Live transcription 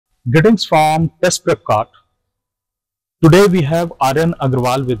Greetings from Test Prep Cart. Today we have Aryan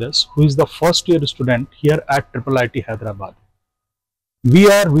with us, who is the first year student here at IIIT Hyderabad. We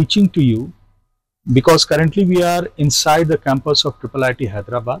are reaching to you because currently we are inside the campus of IIIT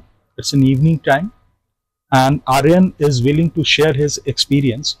Hyderabad. It's an evening time and Aryan is willing to share his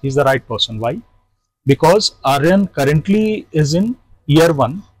experience. He's the right person. Why? Because Aryan currently is in year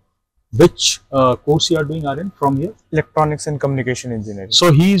 1. Which course you are doing, Aryan, from here? Electronics and Communication Engineering.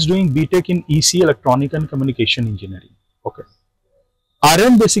 So he is doing BTech in ECE Electronic and Communication Engineering. Okay.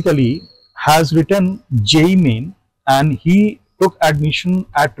 Aryan basically has written JEE Main and he took admission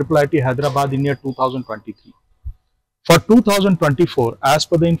at IIIT Hyderabad in year 2023. For 2024, as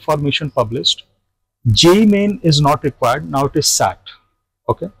per the information published, JEE Main is not required. Now it is SAT.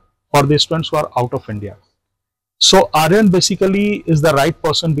 Okay. For the students who are out of India. So Aryan basically is the right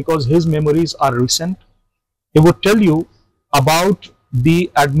person because his memories are recent. He would tell you about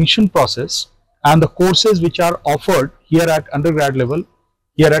the admission process and the courses which are offered here at undergrad level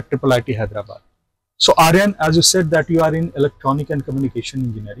here at IIIT Hyderabad. So Aryan, as you said that you are in Electronic and Communication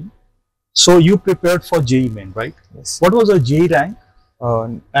Engineering. So you prepared for JEE Main, right? Yes. What was the JEE rank?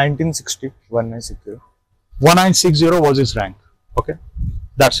 1960, 1960. 1960 was his rank. Okay.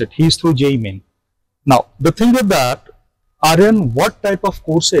 That's it. He is through JEE Main. Now, the thing is that, Aryan, what type of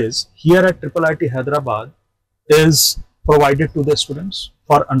courses here at IIIT Hyderabad is provided to the students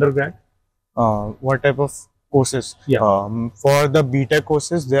for undergrad? What type of courses? Yeah. For the BTech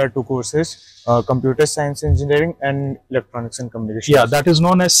courses, there are 2 courses, Computer Science Engineering and Electronics and Communication. Yeah, that is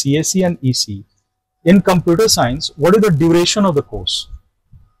known as CSE and ECE. In computer science, what is the duration of the course?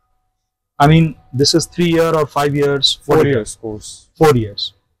 I mean, this is 3 years or 5 years? 4 years course. 4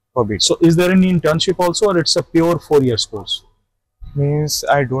 years. For BTech. So, is there any internship also or it's a pure 4 years course? Means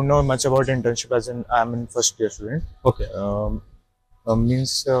I don't know much about internship as in I'm in first year student. Okay. I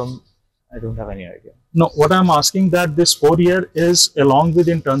don't have any idea. No, what I'm asking that this 4 year is along with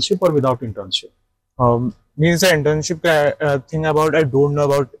internship or without internship? Means the internship thing about I don't know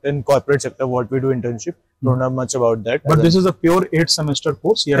about in corporate sector what we do internship. Don't know much about that. But this is a pure 8 semester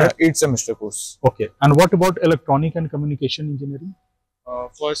course here. Yeah, 8 semester course. Okay. And what about Electronic and Communication Engineering?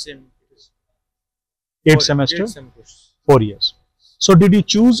 First in 8 semester? 4 years. So did you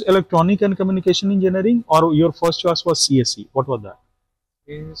choose Electronic and Communication Engineering or your first choice was CSE? What was that?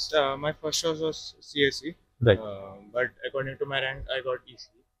 Means my first choice was CSE, Right. but according to my rank, I got ECE.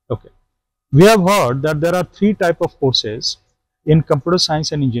 Okay. We have heard that there are 3 type of courses in computer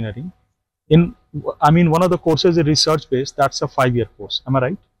science and engineering. One of the courses is research based. That's a 5-year course. Am I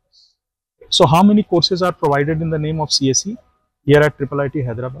right? So how many courses are provided in the name of CSE here at IIIT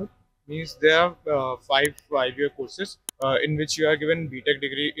Hyderabad? Means there are 5-year courses in which you are given BTech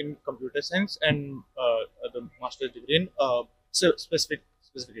degree in computer science and the master's degree in specific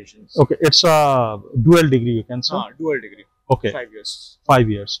specifications. Okay, it's a dual degree, you can say. Dual degree. Okay. 5 years. 5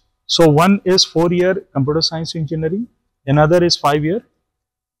 years. So one is 4-year computer science engineering, another is 5-year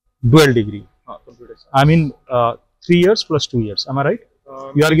dual degree. Computer science. 3 years plus 2 years. Am I right?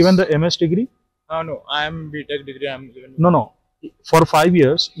 You are given the MS degree? No, I am BTech degree. I am given. No. For 5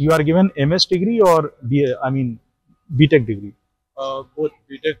 years, you are given MS degree or BTech degree? Both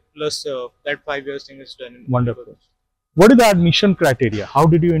BTech plus that 5 years thing is done. Wonderful. What is the admission criteria? How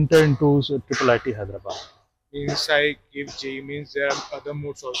did you enter into IIIT Hyderabad? Means I give JEE. Means there are other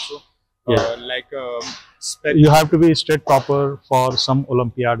modes also. Yeah. You have to be state topper for some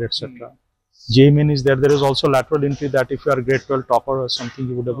Olympiad, etc. JEE Main is there. There is also lateral entry that if you are grade 12 topper or something,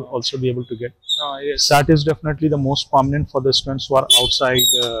 you would also be able to get. Yes. SAT is definitely the most prominent for the students who are outside,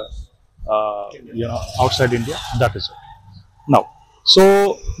 outside India. That is it. Now,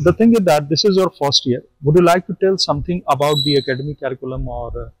 so the thing is that this is your first year. Would you like to tell something about the academic curriculum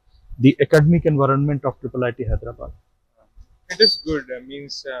or the academic environment of IIIT Hyderabad? It is good. There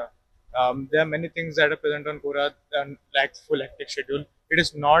are many things that are present on Quora and like full hectic schedule. It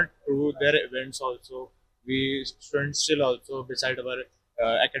is not true. There are events also. We students still also beside our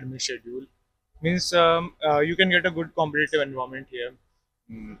academic schedule. You can get a good competitive environment here.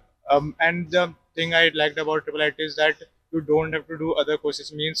 And the thing I liked about IIIT is that you don't have to do other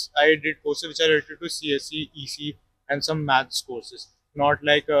courses. I did courses which are related to CSE, ECE, and some maths courses. Not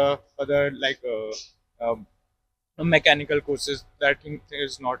like other mechanical courses. That thing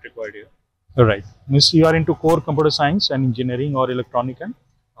is not required here. Right. Means you are into core computer science and engineering or electronic and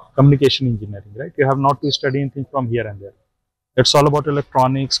communication engineering, right? You have not to study anything from here and there. It's all about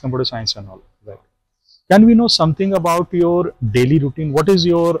electronics, computer science and all, right? Can we know something about your daily routine? What is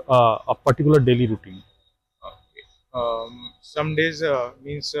your a particular daily routine? Some days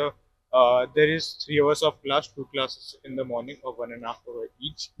there is 3 hours of class, 2 classes in the morning of 1.5 hours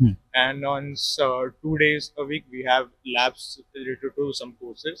each. And on 2 days a week, we have labs related to some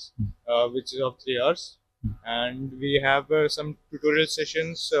courses, which is of 3 hours. And we have some tutorial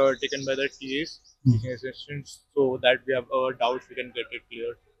sessions taken by the TAs, teaching assistants, so that we have doubts, we can get it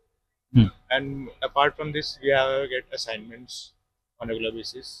cleared. And apart from this, we have get assignments on a regular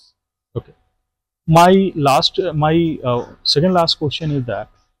basis. Okay. My second last question is that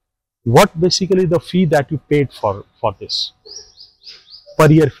what basically the fee that you paid for this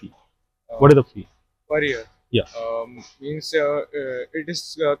per year fee? What is the fee Per year? Yeah. Means it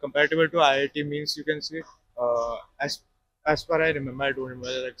is compatible to IIT. Means you can say as far I remember, I don't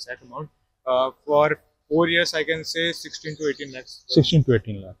remember the exact amount. For 4 years, I can say 16 to 18 lakhs. 16 to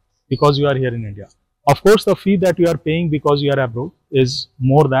 18 lakh because you are here in India. Of course, the fee that you are paying because you are abroad is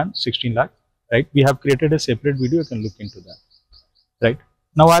more than 16 lakh, right? We have created a separate video. You can look into that, right?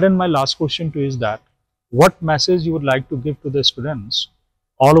 Now, Aryan, my last question to you is that what message you would like to give to the students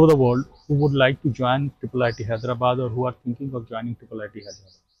all over the world who would like to join IIIT Hyderabad or who are thinking of joining IIIT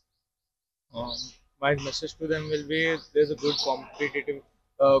Hyderabad? My message to them will be: there's a good competitive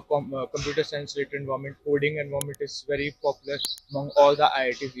computer science related environment. Coding environment is very popular among all the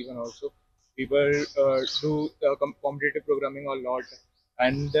IITs. Even also, people do competitive programming a lot,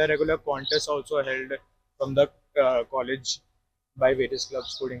 and the regular contests also held from the college by various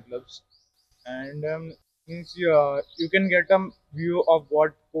clubs, coding clubs. And means you can get a view of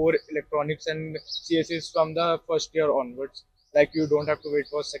what core electronics and CS is from the first year onwards. Like, you don't have to wait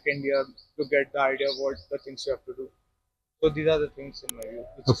for second year to get the idea of what the things you have to do. So these are the things in my view.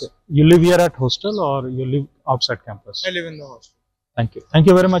 Okay. You live here at hostel or you live outside campus? I live in the hostel. Thank you. Thank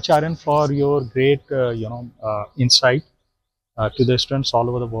you very much, Aryan, for your great insight to the students all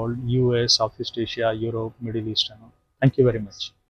over the world, US, Southeast Asia, Europe, Middle East. Thank you very much.